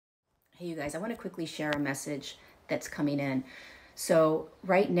Hey, you guys, I want to quickly share a message that's coming in. So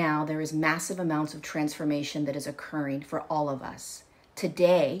right now, there is massive amounts of transformation that is occurring for all of us.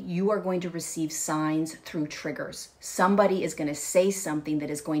 Today, you are going to receive signs through triggers. Somebody is going to say something that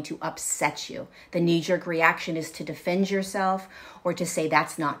is going to upset you. The knee-jerk reaction is to defend yourself or to say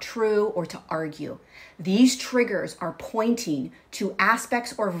that's not true or to argue. These triggers are pointing to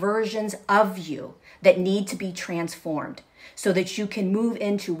aspects or versions of you that need to be transformed so that you can move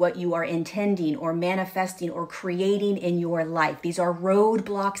into what you are intending or manifesting or creating in your life. These are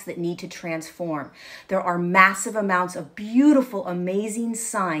roadblocks that need to transform. There are massive amounts of beautiful, amazing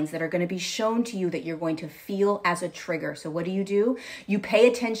signs that are going to be shown to you that you're going to feel as a trigger. So what do? You pay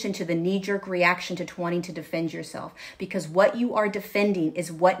attention to the knee-jerk reaction to wanting to defend yourself, because what you are defending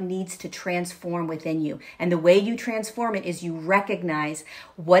is what needs to transform within you. And the way you transform it is you recognize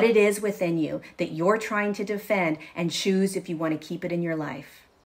what it is within you that you're trying to defend and choose if you want to keep it in your life.